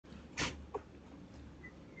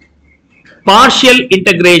partial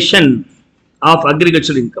integration of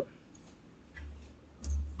agricultural income.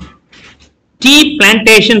 Tea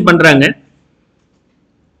plantation பண்றாங்க,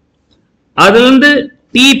 அதுல இருந்து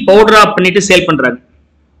டீ பவுடரா பண்ணிட்டு சேல் பண்றாங்க.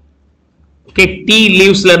 ஓகே, டீ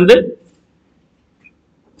லீவ்ஸ்ல இருந்து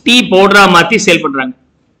டீ பவுடரா மாத்தி சேல் பண்றாங்க.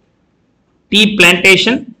 டீ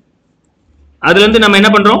பிளான்டேஷன், அதுல இருந்து நம்ம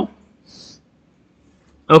என்ன பண்றோம்?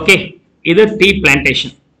 ஓகே, இது tea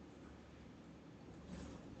plantation.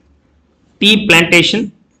 Tea plantation,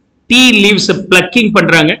 tea leaves plucking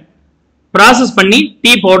பண்றாங்க, ப்ராசஸ் பண்ணி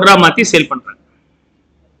டீ பவுடரா மாத்தி சேல் பண்றாங்க.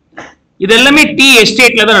 இது எல்லாமே டீ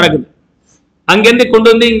எஸ்டேட்ல தான் நடக்குது. அங்கிருந்து கொண்டு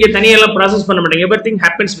வந்து இங்க தனியெல்லாம் ப்ராசஸ் பண்ண மாட்டாங்க. எவ்ரிதிங்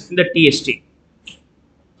ஹேப்பன்ஸ் வித் இந்த டீ எஸ்டேட்.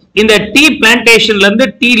 இந்த டீ பிளான்டேஷன்ல இருந்து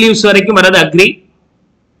டீ லீவ்ஸ் வரைக்கும் வரது அக்ரி.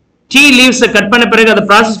 டீ லீவ்ஸ் கட் பண்ண பிறகு அதை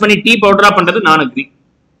ப்ராசஸ் பண்ணி டீ பவுடரா பண்றது நான் அக்ரி.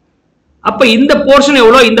 அப்ப இந்த போர்ஷன்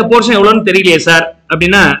எவ்வளோ, இந்த போர்ஷன் எவ்வளோன்னு தெரியலையே சார்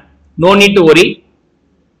அப்படின்னா, no need to worry.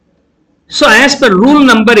 So as per rule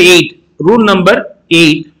number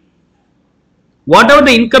 8, whatever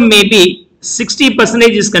the income may be,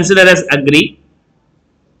 60% is considered as agree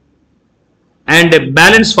and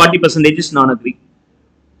balance 40% is non-agree.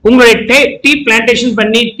 உங்களுடைய டீ பிளான்டேஷன்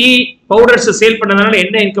பண்ணி டீ பவுடர்ஸ் சேல் பண்ணனால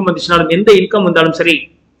என்ன இன்கம் வந்துச்சுனாலும், எந்த இன்கம் வந்தாலும் சரி,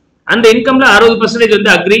 அந்த இன்கம்ல 60%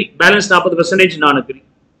 வந்து அக்ரி, பேலன்ஸ் 40% நான் அக்ரி.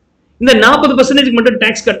 இந்த 40% மட்டும்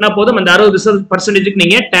டாக்ஸ் கட்டினா போதும், அந்த 60%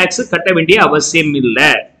 நீங்க டாக்ஸ் கட்ட வேண்டிய அவசியம்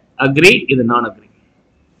இல்லை. அக்ரி, இது நான் agri.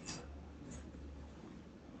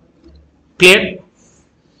 Clear?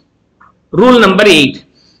 Rule number 8.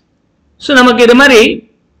 So நமக்கு இது மாதிரி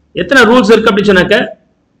எத்தனை ரூல்ஸ் இருக்கு அப்படி சொன்னாக்க,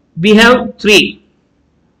 we have 3.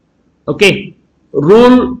 Okay,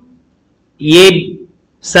 rule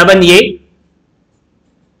 7A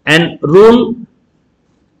and rule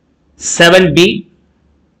 7B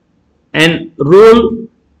and rule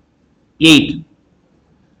 8.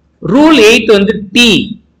 rule 8 வந்து டீ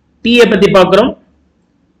பத்தி பார்க்கிறோம்.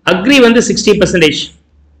 அக்ரி வந்து 60%,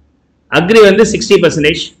 அக்ரி வந்து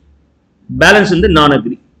 60%, பேலன்ஸ் வந்து நான்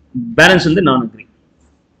அக்ரி,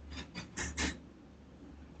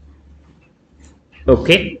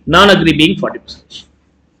 ஓகே, நான் agri being 40%.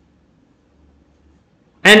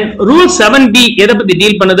 and rule 7B எதை பத்தி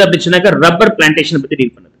டீல் பண்ணுது அப்படி சொன்னாக்க, ரப்பர் பிளான்டேஷன் பத்தி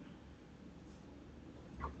டீல் பண்ணுது.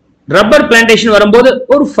 ரப்பர் பிளான்டேஷன் வரும்போது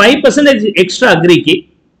ஒரு 5% எக்ஸ்ட்ரா அக்ரிக்கு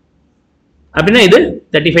அப்படின்னா இது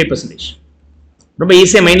 35%. ரொம்ப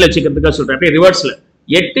ஈஸியா மைண்ட்ல வச்சுக்கிறதுக்காக சொல்றேன். அப்படியே ரிவர்ஸ்ல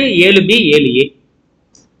 8 7B 7A.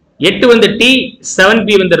 8 வந்து டி,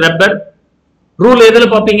 7B வந்து ரப்பர். ரூல் எதுல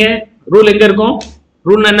பாப்பீங்க? ரூல் எங்க இருக்கும்?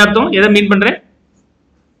 ரூல் என்ன அர்த்தம்? எதை மீன் பண்றேன்?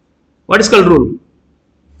 What is called rule?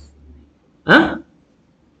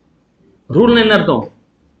 Rule என்ன அர்த்தம்?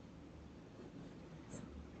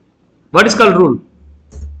 What is called rule?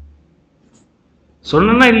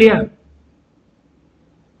 சொன்னா இல்லையா?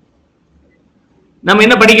 நம்ம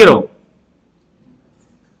என்ன படிக்கிறோம்?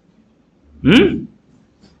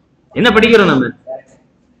 என்ன படிக்கிறோம் நம்ம?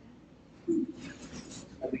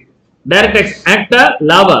 Direct tax ஆக்டா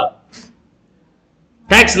lava?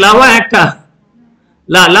 Tax lava ஆக்டா?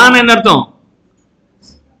 லான்னு என்ன அர்த்தம்?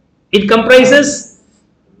 It comprises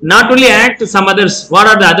not only act, some others. What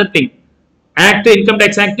are the other thing? Act, income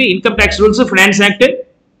tax rules, finance act,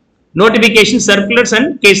 notification, circulars and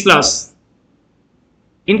case laws.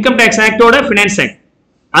 Income tax act ஓட finance act,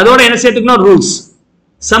 அதோட என்ன சேர்த்துக்கணும்? Rules.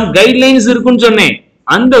 Some guidelines இருக்குன்னு சொன்னேன்.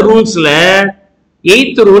 அந்த ரூல்ஸ்ல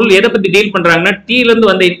 8th rule எதை பத்தி deal பண்றாங்கன்னா, டீல இருந்து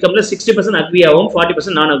வந்த இன்கம்ல 60% அக்ரி ஆகும்,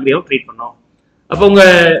 40% நான் அக்ரி ஆகும் ட்ரீட் பண்ணோம். அப்ப உங்க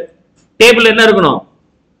டேபிள் என்ன இருக்கணும்?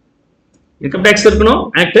 இன்கம் டாக்ஸ் இருக்கணும்,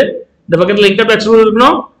 ஆக்ட். இந்த பக்கத்துல இன்கம் டாக்ஸ் ரூல்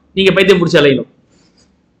இருக்கணும். நீங்க பைத்தியம் பிடிச்ச அலையணும்.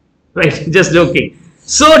 Right, just joking.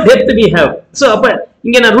 So depth we have. So அப்ப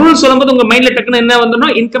இங்க நான் ரூல் சொல்லும்போது உங்க மைண்ட்ல டக்குன்னு என்ன வந்தோம்னா,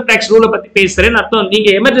 இன்கம் டாக்ஸ் ரூலை பத்தி பேசுறேன்னு அர்த்தம். நீங்க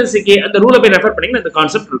எமர்ஜென்சிக்கு அந்த ரூலை போய் ரெஃபர் பண்ணீங்கன்னா அந்த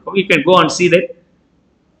கான்செப்ட் இருக்கும். You can go and see that.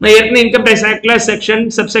 நான் ஏற்கனவே இன்கம் டாக்ஸ் ஆக்ட்ல செக்ஷன்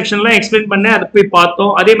சப்செக்ஷன்லாம் எக்ஸ்பிளைன் பண்ணேன், அதை போய்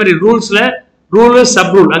பார்த்தோம். அதே மாதிரி ரூல்ஸ்ல ரூல்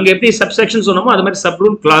சப் ரூல், அங்க எப்படி சப்செக்ஷன் சொன்னோமோ அது மாதிரி சப்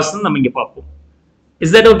ரூல் கிளாஸ் நம்ம இங்க பார்ப்போம்.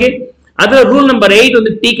 Is that okay? அது ரூல் நம்பர் 8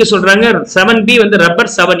 வந்து டீக்கு சொல்றாங்க. 7B வந்து rubber,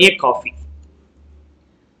 7A coffee.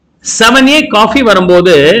 7A coffee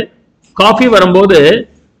வரும்போது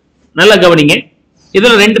நல்லா கவனிங்க.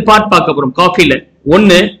 இதுல 2 பார்ட் பார்க்க போறோம் காஃபில.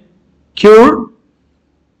 ஒன்னு cured,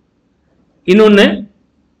 இன்னொன்னு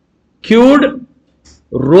cured,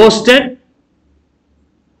 roasted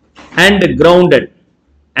and grounded.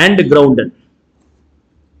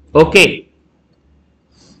 Okay,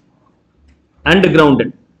 and grounded.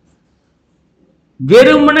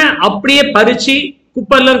 வெறுமன அப்படியே பறிச்சு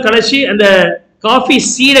குப்பெல்லாம் கலச்சி அந்த காஃபி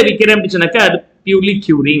சீடை விற்கிறேன் அப்படின்னு சொன்னாக்கா அது பியூர்லி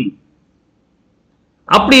கியூரிங்.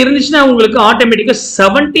 அப்படி இருந்துச்சுன்னா உங்களுக்கு ஆட்டோமேட்டிக்கா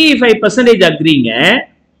 75% அக்ரிங்க,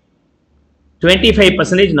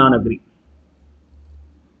 25% நான் அக்ரி.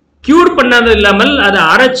 கியூர் பண்ணது இல்லாமல் அதை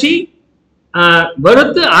அரைச்சி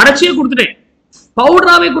வறுத்து அரைச்சியே கொடுத்துட்டேன்,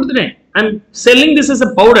 பவுடராகவே கொடுத்துட்டேன். I am selling this is a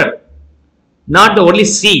powder, not only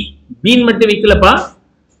seat. Been மட்டும் விற்கலப்பா,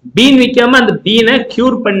 பீன் விற்காம அந்த பீனை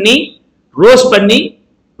கியூர் பண்ணி ரோஸ்ட் பண்ணி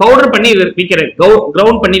பவுடர் பண்ணி விற்கிறேன்,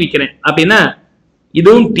 கிரவுண்ட் பண்ணி விற்கிறேன் அப்படின்னா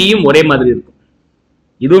இதுவும் டீயும் ஒரே மாதிரி இருக்கும்.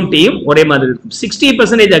 இதுவும் டீயும் ஒரே மாதிரி இருக்கும்.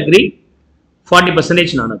 60% அக்ரி,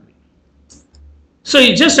 40% நான் agri. So you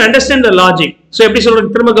just understand the logic. So எப்படி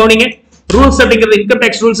சொல்றது திரும்ப கவனிங்க. ரூல்ஸ் அப்படிங்கிறது இன்கம்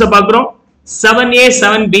டேக்ஸ் ரூல்ஸை பார்க்குறோம். 7A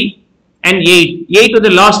 7B and 8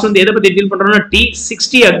 வந்து லாஸ்ட் வந்து எதை பத்தி டீல் பண்றோம்னா T.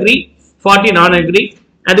 60 அக்ரி, 40 நான் அக்ரி.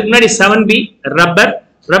 அதுக்கு முன்னாடி 7B ரப்பர்,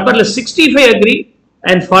 ரப்பர்ல 65 அக்ரி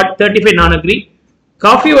அண்ட் 35 நான் அக்ரி.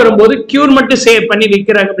 காஃபி வரும்போது கியூர் மட்டும் சேவ் பண்ணி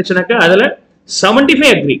விற்கிறாங்க அப்படின்னாக்கா அதுல 75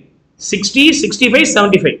 அக்ரி, 60 65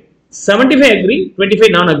 75, 75 அக்ரி,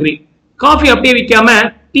 25 நான் அக்ரி. காஃபி அப்படியே விற்காம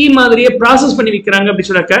டீ மாதிரியே ப்ராசஸ் பண்ணி விற்கிறாங்க அப்படி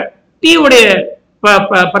சொன்னாக்கா டீ உடைய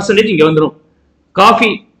பர்சன்டேஜ் இங்க வந்துடும்.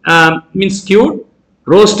 Coffee means cured,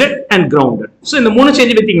 roasted and grounded. So இந்த மூணு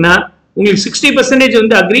சேஞ்ச் எடுத்தீங்கன்னா உங்களுக்கு 60%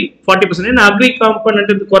 வந்து அக்ரி, 40% அக்ரி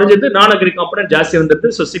காம்பனன்ட் குறைஞ்சது, நான் அக்ரி காம்பனன்ட் ஜாஸ்தி வந்துருது.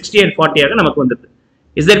 ஸோ 60 and 40 ஆக நமக்கு வந்துருது.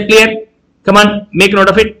 Is that clear? Come on, make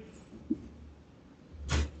note of it.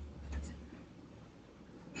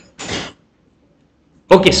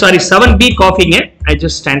 Okay, sorry, 7B coffee, I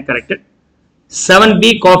just stand corrected. 7B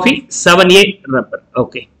coffee, 7A rubber.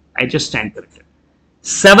 Okay, I just stand corrected.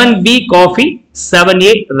 7B coffee,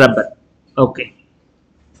 7A rubber. Okay.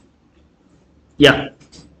 Yeah,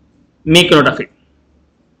 make note of it.